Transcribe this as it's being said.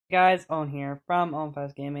Guys, Owen here from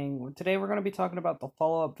OwenFast Gaming. Today we're going to be talking about the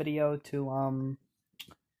follow-up video to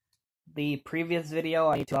the previous video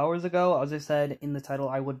I made 2 hours ago. As I said in the title,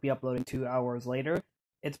 I would be uploading 2 hours later.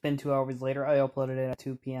 It's been 2 hours later. I uploaded it at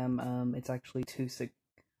 2 p.m. It's actually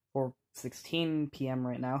 16 p.m.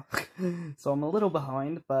 right now, so I'm a little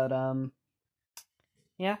behind. But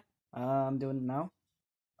yeah, I'm doing it now.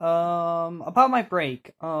 About my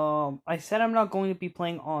break. I said I'm not going to be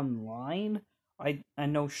playing online. I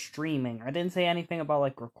know streaming. I didn't say anything about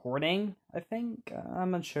like recording. I think I'm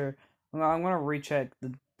not sure. I'm gonna recheck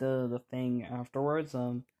the thing afterwards.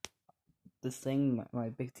 This thing, my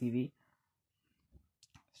big TV.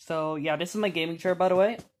 So yeah, this is my gaming chair, by the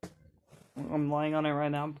way. I'm lying on it right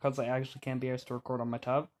now because I actually can't be asked to record on my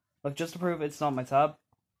tab. Look, just to prove it's not my tab.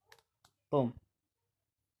 Boom.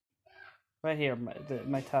 Right here,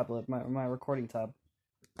 my tablet, my recording tab.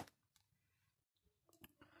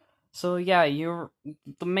 So yeah, you're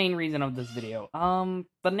the main reason of this video.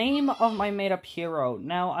 The name of my made-up hero.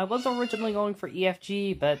 Now, I was originally going for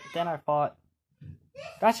EFG, but then I thought,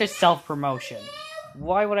 that's just self-promotion.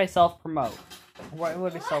 Why would I self-promote? Why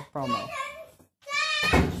would I self-promo?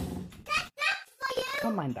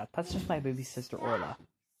 Don't mind that. That's just my baby sister, Orla.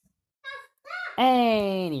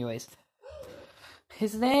 Anyways.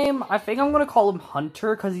 His name, I think I'm gonna call him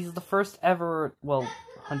Hunter, because he's the first ever, well,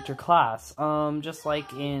 Hunter class. Just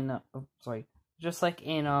like in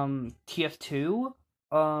TF2,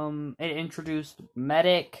 it introduced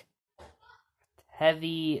Medic,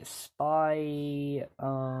 Heavy, Spy,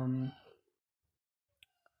 what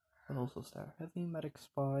else was there? Heavy, Medic,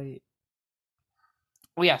 Spy,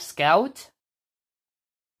 oh yeah, Scout,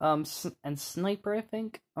 and Sniper, I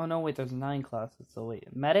think? Oh no, wait, there's 9 classes, so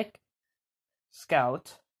wait, Medic,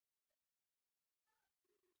 Scout,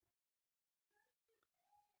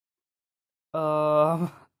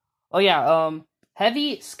 oh yeah,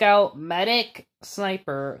 Heavy, Scout, Medic,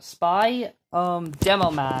 Sniper, Spy,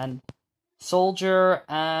 Demo Man, Soldier,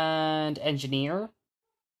 and Engineer.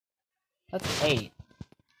 That's 8.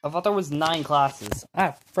 I thought there was 9 classes.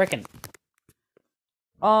 Ah, frickin'.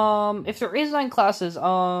 If there is 9 classes,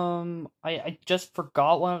 I just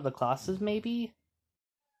forgot one of the classes, maybe?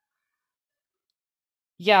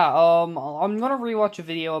 Yeah, I'm gonna rewatch a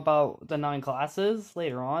video about the 9 classes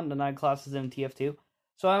later on, the 9 classes in TF2.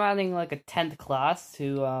 So I'm adding like a 10th class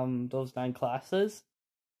to, those 9 classes.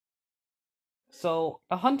 So,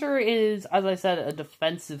 a Hunter is, as I said, a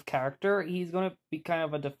defensive character. He's gonna be kind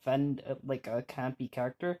of a like a campy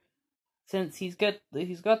character. Since he's got the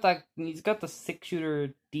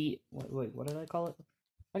 6-shooter wait, what did I call it?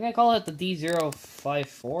 I'm gonna call it the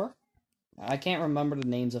D054. I can't remember the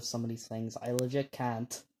names of some of these things. I legit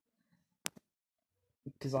can't.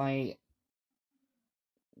 Because I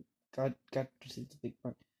got the big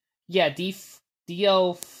part. Yeah,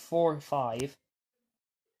 D045.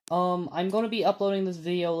 I'm gonna be uploading this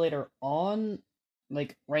video later on,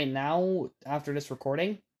 like right now after this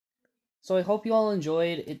recording. So I hope you all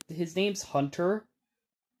enjoyed it. His name's Hunter.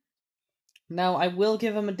 Now I will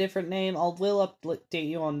give him a different name. I will update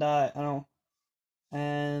you on that. I don't know.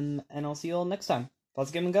 And I'll see you all next time.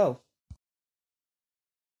 Let's give him a go.